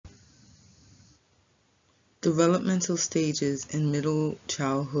Developmental stages in middle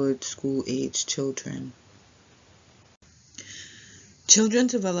childhood school-age children. Children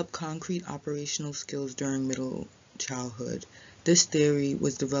develop concrete operational skills during middle childhood. This theory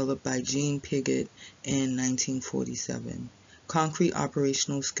was developed by Jean Piaget in 1947. Concrete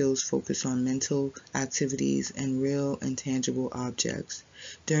operational skills focus on mental activities and real and tangible objects.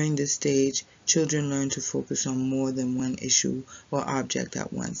 During this stage, children learn to focus on more than one issue or object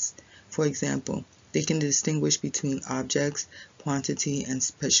at once. For example, they can distinguish between objects, quantity, and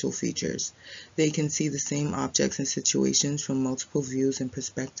special features. They can see the same objects and situations from multiple views and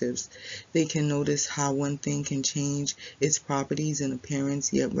perspectives. They can notice how one thing can change its properties and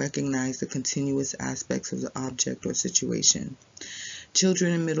appearance, yet recognize the continuous aspects of the object or situation.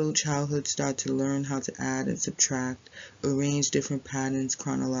 Children in middle childhood start to learn how to add and subtract, arrange different patterns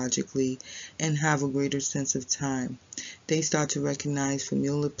chronologically, and have a greater sense of time. They start to recognize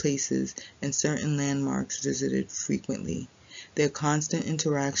familiar places and certain landmarks visited frequently. Their constant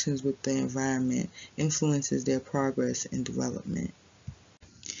interactions with the environment influences their progress and development.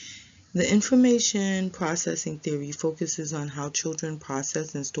 The information processing theory focuses on how children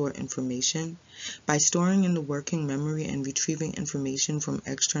process and store information. By storing in the working memory and retrieving information from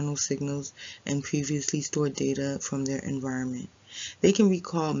external signals and previously stored data from their environment. They can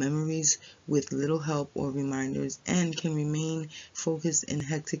recall memories with little help or reminders and can remain focused in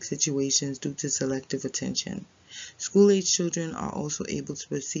hectic situations due to selective attention. School-age children are also able to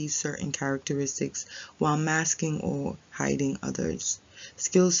perceive certain characteristics while masking or hiding others.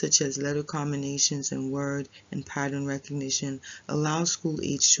 Skills such as letter combinations and word and pattern recognition allow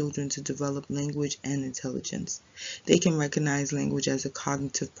school-age children to develop language and intelligence. They can recognize language as a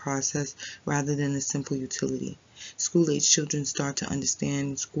cognitive process rather than a simple utility. School-age children start to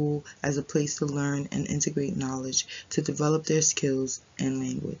understand school as a place to learn and integrate knowledge to develop their skills and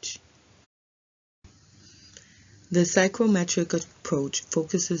language. The psychometric approach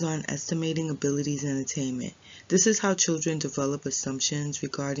focuses on estimating abilities and attainment. This is how children develop assumptions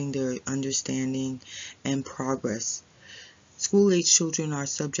regarding their understanding and progress. School-age children are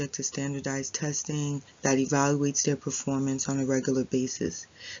subject to standardized testing that evaluates their performance on a regular basis.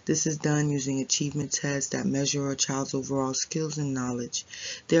 This is done using achievement tests that measure a child's overall skills and knowledge.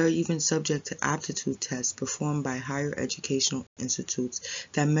 They are even subject to aptitude tests performed by higher educational institutes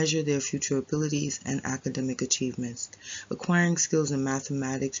that measure their future abilities and academic achievements. Acquiring skills in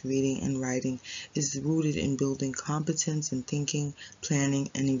mathematics, reading, and writing is rooted in building competence in thinking, planning,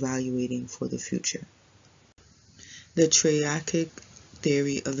 and evaluating for the future. The triarchic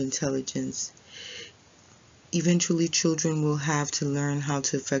theory of intelligence. Eventually, children will have to learn how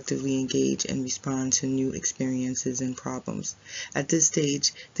to effectively engage and respond to new experiences and problems. At this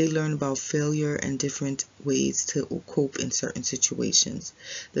stage, they learn about failure and different ways to cope in certain situations.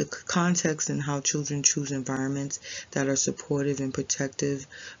 The context and how children choose environments that are supportive and protective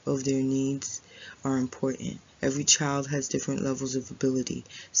of their needs are important. Every child has different levels of ability.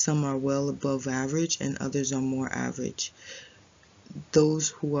 Some are well above average and others are more average. Those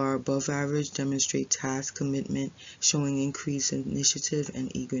who are above average demonstrate task commitment, showing increased initiative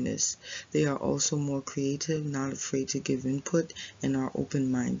and eagerness. They are also more creative, not afraid to give input, and are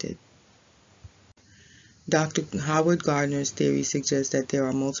open-minded. Dr. Howard Gardner's theory suggests that there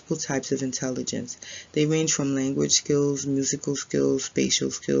are multiple types of intelligence. They range from language skills, musical skills, spatial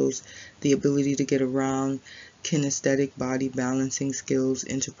skills, the ability to get around, kinesthetic body balancing skills,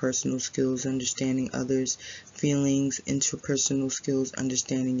 interpersonal skills, understanding others' feelings, interpersonal skills,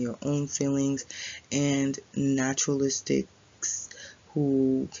 understanding your own feelings, and naturalistics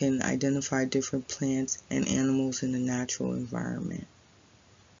who can identify different plants and animals in the natural environment.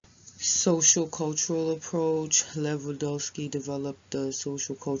 Social cultural approach. Lewandowski developed the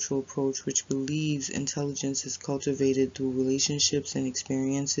social cultural approach, which believes intelligence is cultivated through relationships and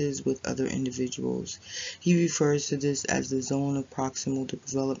experiences with other individuals. He refers to this as the zone of proximal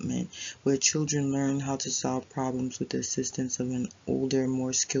development, where children learn how to solve problems with the assistance of an older,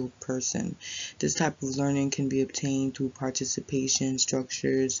 more skilled person. This type of learning can be obtained through participation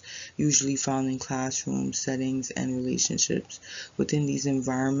structures, usually found in classroom settings and relationships. Within these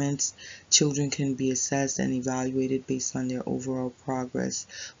environments, children can be assessed and evaluated based on their overall progress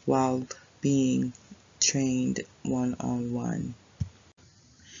while being trained one-on-one.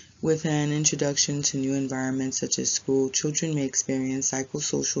 With an introduction to new environments such as school, children may experience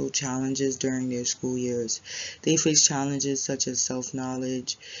psychosocial challenges during their school years. They face challenges such as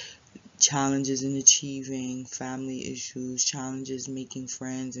self-knowledge, challenges in achieving, family issues, challenges making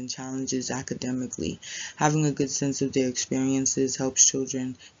friends, and challenges academically. Having a good sense of their experiences helps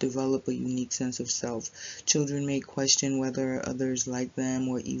children develop a unique sense of self. Children may question whether others like them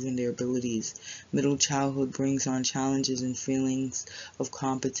or even their abilities. Middle childhood brings on challenges and feelings of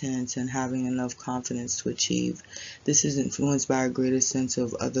competence and having enough confidence to achieve. This is influenced by a greater sense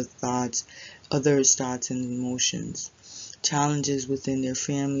of others' thoughts and emotions. Challenges within their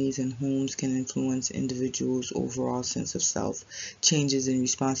families and homes can influence individuals' overall sense of self. Changes in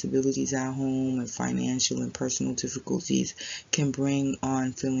responsibilities at home and financial and personal difficulties can bring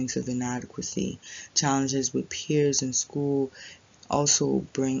on feelings of inadequacy. Challenges with peers in school also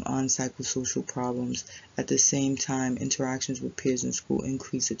bring on psychosocial problems. At the same time, interactions with peers in school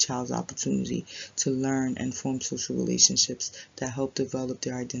increase a child's opportunity to learn and form social relationships that help develop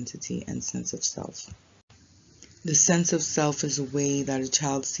their identity and sense of self. The sense of self is a way that a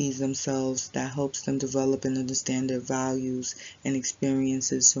child sees themselves that helps them develop and understand their values and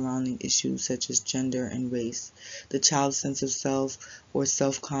experiences surrounding issues such as gender and race. The child's sense of self or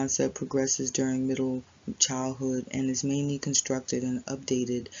self-concept progresses during middle childhood and is mainly constructed and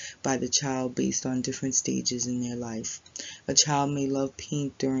updated by the child based on different stages in their life. A child may love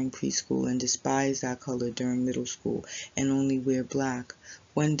pink during preschool and despise that color during middle school and only wear black.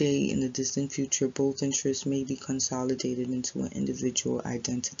 One day in the distant future, both interests may be consolidated into an individual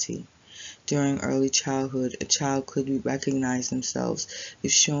identity. During early childhood, a child could recognize themselves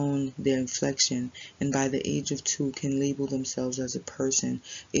if shown their inflection, and by the age of 2 can label themselves as a person,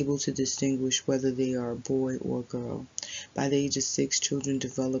 able to distinguish whether they are a boy or a girl. By the age of 6, children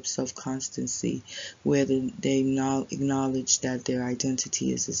develop self-constancy, where they now acknowledge that their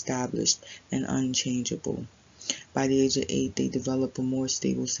identity is established and unchangeable. By the age of 8, they develop a more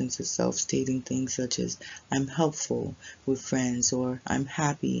stable sense of self, stating things such as, "I'm helpful" with friends, or "I'm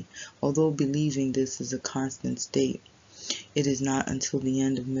happy," although believing this is a constant state. It is not until the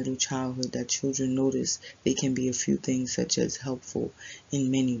end of middle childhood that children notice they can be a few things such as helpful in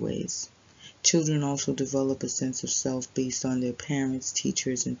many ways. Children also develop a sense of self based on their parents,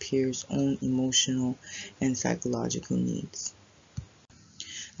 teachers, and peers' own emotional and psychological needs.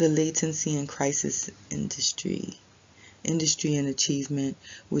 The latency and crisis industry and achievement,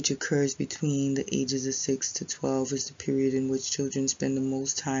 which occurs between the ages of 6 to 12, is the period in which children spend the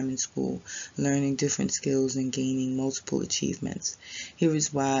most time in school, learning different skills and gaining multiple achievements. Here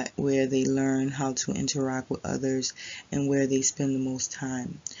is where they learn how to interact with others and where they spend the most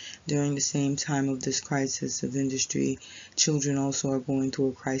time. During the same time of this crisis of industry, children also are going through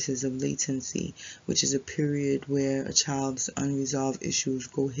a crisis of latency, which is a period where a child's unresolved issues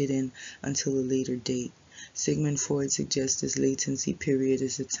go hidden until a later date. Sigmund Freud suggests this latency period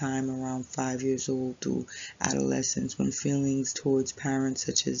is the time around 5 years old through adolescence when feelings towards parents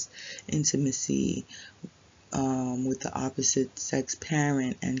such as intimacy with the opposite sex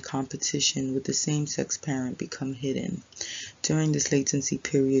parent and competition with the same sex parent become hidden. During this latency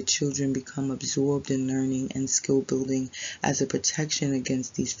period, children become absorbed in learning and skill building as a protection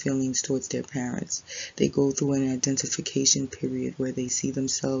against these feelings towards their parents. They go through an identification period where they see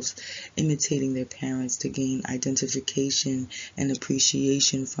themselves imitating their parents to gain identification and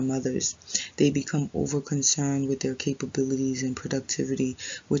appreciation from others. They become over-concerned with their capabilities and productivity,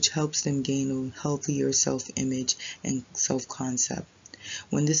 which helps them gain a healthier self-image and self-concept.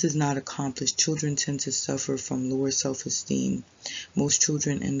 When this is not accomplished, children tend to suffer from lower self-esteem. Most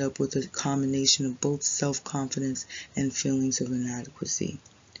children end up with a combination of both self-confidence and feelings of inadequacy.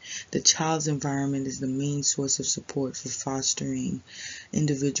 The child's environment is the main source of support for fostering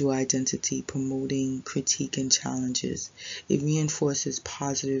individual identity, promoting critique and challenges. It reinforces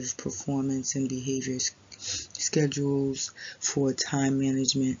positive performance and behavior schedules for time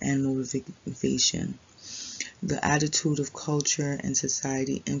management and motivation. The attitude of culture and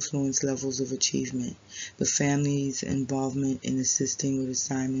society influence levels of achievement. The family's involvement in assisting with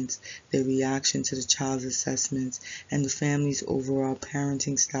assignments, their reaction to the child's assessments, and the family's overall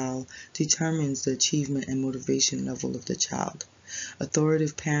parenting style determines the achievement and motivation level of the child.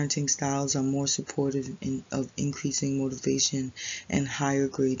 Authoritative parenting styles are more supportive of increasing motivation and higher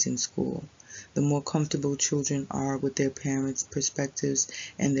grades in school. The more comfortable children are with their parents' perspectives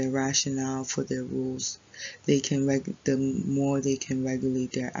and their rationale for their rules, the more they can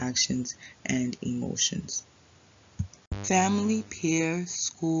regulate their actions and emotions. Family, peer,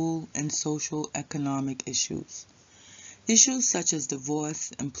 school, and social economic issues. Issues such as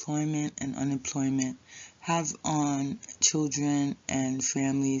divorce, employment, and unemployment have on children and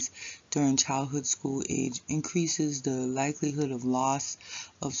families during childhood school age increases the likelihood of loss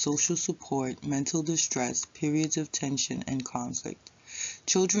of social support, mental distress, periods of tension, and conflict.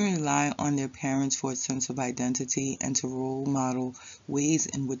 Children rely on their parents for a sense of identity and to role model ways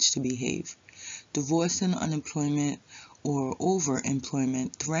in which to behave. Divorce and unemployment or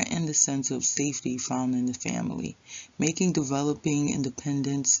overemployment threaten the sense of safety found in the family, making developing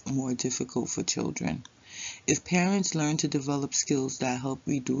independence more difficult for children. If parents learn to develop skills that help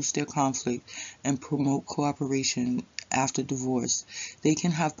reduce their conflict and promote cooperation after divorce, they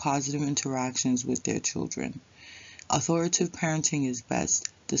can have positive interactions with their children. Authoritative parenting is best,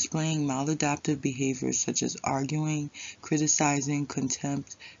 displaying maladaptive behaviors such as arguing, criticizing,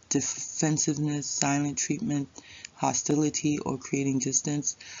 contempt, defensiveness, silent treatment, hostility, or creating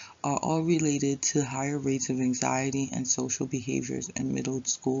distance are all related to higher rates of anxiety and social behaviors in middle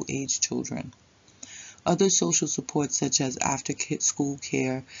school age children. Other social supports such as after-school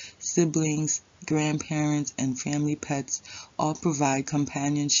care, siblings, grandparents, and family pets all provide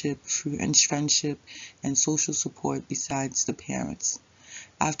companionship, friendship, and social support besides the parents.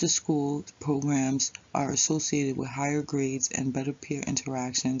 After-school programs are associated with higher grades and better peer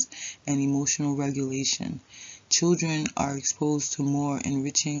interactions and emotional regulation. Children are exposed to more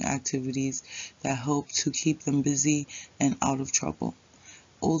enriching activities that help to keep them busy and out of trouble.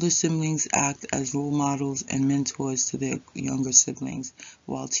 Older siblings act as role models and mentors to their younger siblings,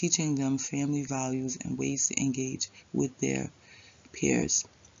 while teaching them family values and ways to engage with their peers.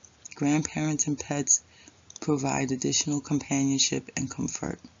 Grandparents and pets provide additional companionship and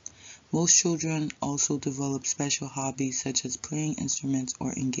comfort. Most children also develop special hobbies such as playing instruments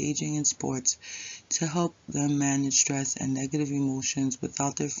or engaging in sports to help them manage stress and negative emotions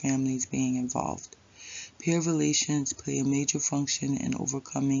without their families being involved. Peer relations play a major function in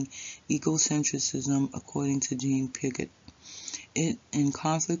overcoming egocentrism, according to Jean Piaget. In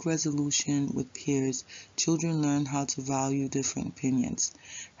conflict resolution with peers, children learn how to value different opinions.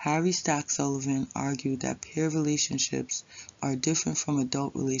 Harry Stack Sullivan argued that peer relationships are different from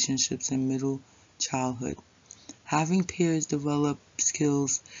adult relationships in middle childhood. Having peers develop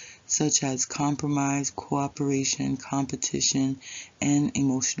skills such as compromise, cooperation, competition, and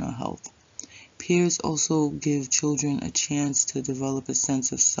emotional health. Peers also give children a chance to develop a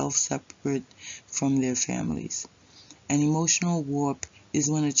sense of self separate from their families. An emotional warp is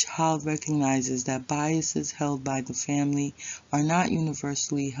when a child recognizes that biases held by the family are not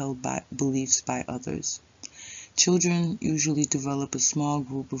universally held by beliefs by others. Children usually develop a small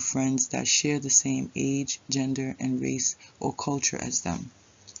group of friends that share the same age, gender, and race or culture as them.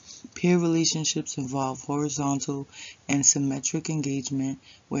 Peer relationships involve horizontal and symmetric engagement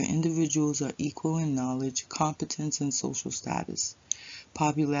where individuals are equal in knowledge, competence, and social status.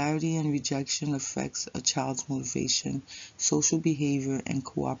 Popularity and rejection affects a child's motivation, social behavior, and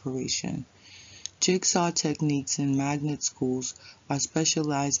cooperation. Jigsaw techniques in magnet schools are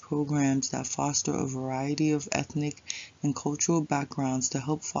specialized programs that foster a variety of ethnic and cultural backgrounds to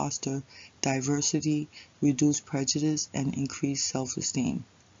help foster diversity, reduce prejudice, and increase self-esteem.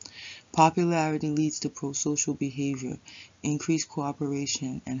 Popularity leads to pro-social behavior, increased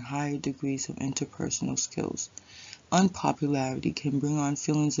cooperation, and higher degrees of interpersonal skills. Unpopularity can bring on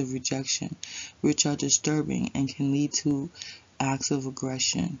feelings of rejection, which are disturbing and can lead to acts of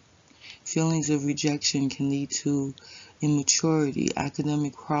aggression. Feelings of rejection can lead to immaturity,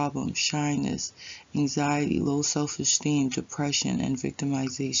 academic problems, shyness, anxiety, low self-esteem, depression, and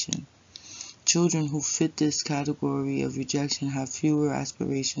victimization. Children who fit this category of rejection have fewer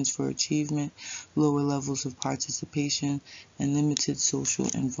aspirations for achievement, lower levels of participation, and limited social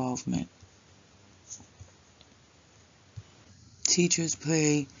involvement. Teachers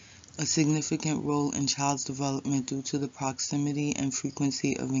play a significant role in child's development due to the proximity and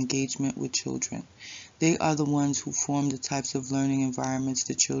frequency of engagement with children. They are the ones who form the types of learning environments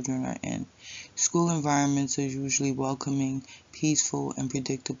the children are in. School environments are usually welcoming, peaceful, and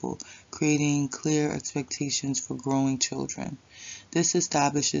predictable, creating clear expectations for growing children. This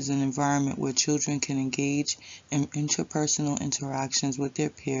establishes an environment where children can engage in interpersonal interactions with their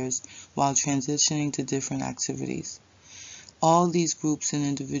peers while transitioning to different activities. All these groups and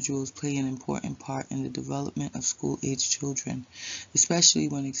individuals play an important part in the development of school-age children, especially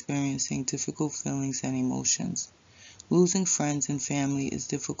when experiencing difficult feelings and emotions. Losing friends and family is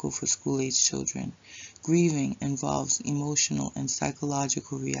difficult for school-age children. Grieving involves emotional and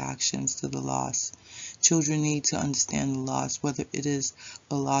psychological reactions to the loss. Children need to understand the loss, whether it is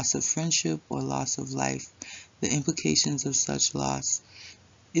a loss of friendship or loss of life, the implications of such loss.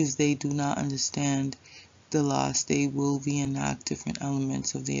 If they do not understand the loss, they will reenact different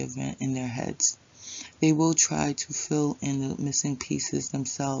elements of the event in their heads. They will try to fill in the missing pieces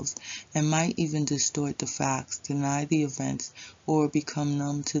themselves and might even distort the facts, deny the events, or become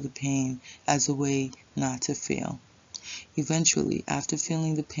numb to the pain as a way not to feel. Eventually, after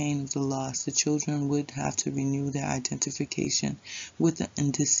feeling the pain of the loss, the children would have to renew their identification with a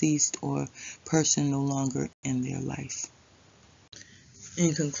deceased or person no longer in their life.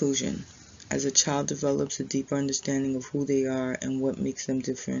 In conclusion, as a child develops a deeper understanding of who they are and what makes them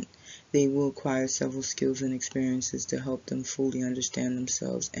different, they will acquire several skills and experiences to help them fully understand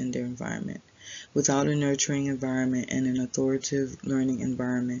themselves and their environment. Without a nurturing environment and an authoritative learning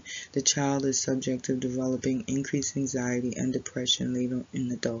environment, the child is subject to developing increased anxiety and depression later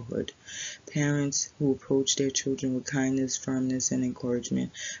in adulthood. Parents who approach their children with kindness, firmness, and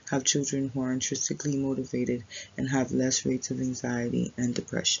encouragement have children who are intrinsically motivated and have less rates of anxiety and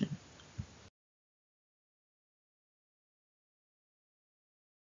depression.